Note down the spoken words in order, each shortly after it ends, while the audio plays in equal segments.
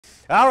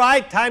All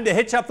right, time to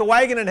hitch up the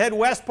wagon and head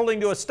west,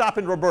 pulling to a stop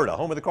in Roberta,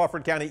 home of the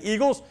Crawford County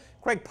Eagles.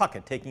 Craig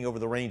Puckett taking over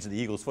the reins of the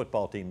Eagles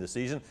football team this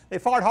season. They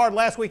fought hard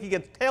last week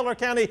against Taylor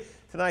County.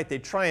 Tonight they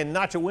try and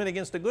notch a win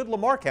against a good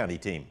Lamar County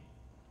team.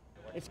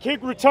 It's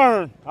kick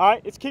return, all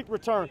right? It's kick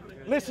return.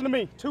 Listen to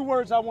me. 2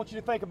 words I want you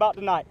to think about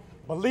tonight.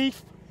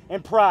 Belief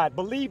and pride.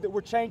 Believe that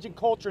we're changing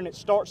culture and it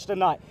starts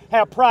tonight.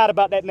 Have pride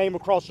about that name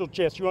across your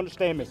chest. You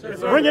understand me? Yes,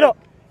 bring it up.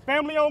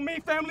 Family on me,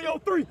 family on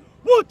 3.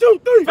 1,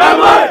 2, 3.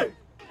 Family!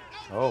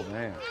 Oh,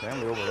 man.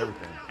 Family over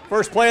everything.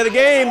 First play of the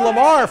game,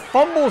 Lamar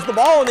fumbles the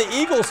ball and the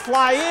Eagles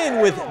fly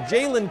in with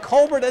Jalen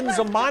Colbert and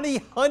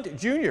Zamani Hunt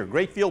Jr.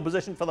 Great field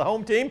position for the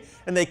home team,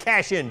 and they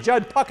cash in.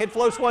 Judd Puckett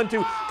floats one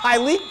to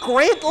Tyleek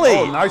Grantley.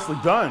 Oh, nicely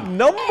done.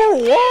 Number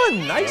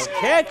 1. Nice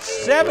catch.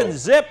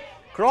 7-zip.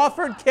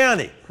 Crawford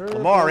County.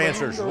 Lamar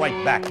answers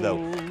right back,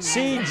 though.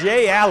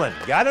 C.J. Allen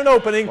got an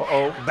opening.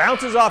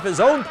 Bounces off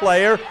his own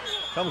player.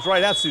 Comes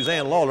right out.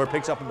 Suzanne Lawler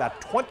picks up about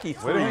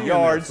 23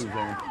 yards.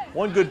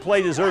 One good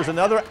play deserves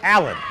another.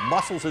 Allen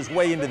muscles his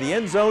way into the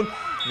end zone.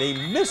 They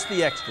miss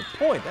the extra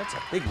point. That's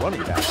a big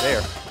running back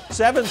there.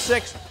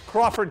 7-6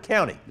 Crawford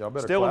County.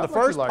 Still in the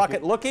first.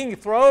 Puckett looking,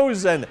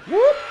 throws, and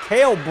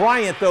Cale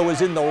Bryant, though,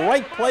 is in the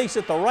right place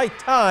at the right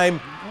time.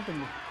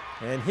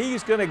 And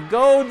he's going to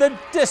go the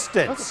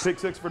distance. That's a pick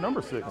 6 for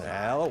number 6.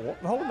 Well,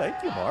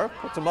 thank you, Mark.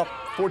 Puts him up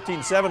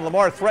 14-7.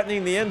 Lamar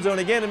threatening the end zone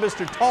again, and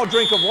Mr. Tall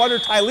Drink of Water,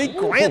 Tyleek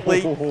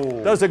Grantley,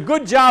 does a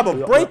good job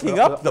of breaking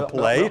up the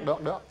play.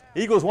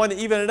 Eagles want to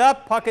even it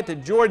up. Puckett to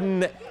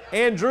Jordan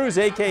Andrews,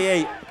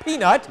 a.k.a.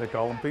 Peanut. They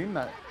call him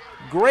Peanut.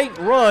 Great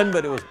run,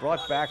 but it was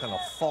brought back on a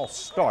false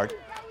start.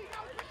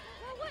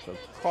 So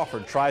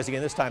Crawford tries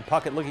again. This time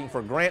Puckett looking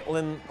for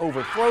Grantlin,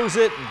 overthrows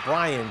it, and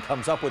Bryan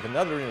comes up with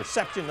another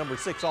interception. Number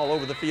 6 all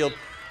over the field.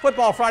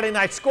 Football Friday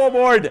night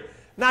scoreboard.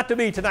 Not to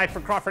be tonight for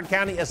Crawford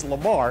County as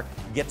Lamar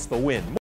gets the win.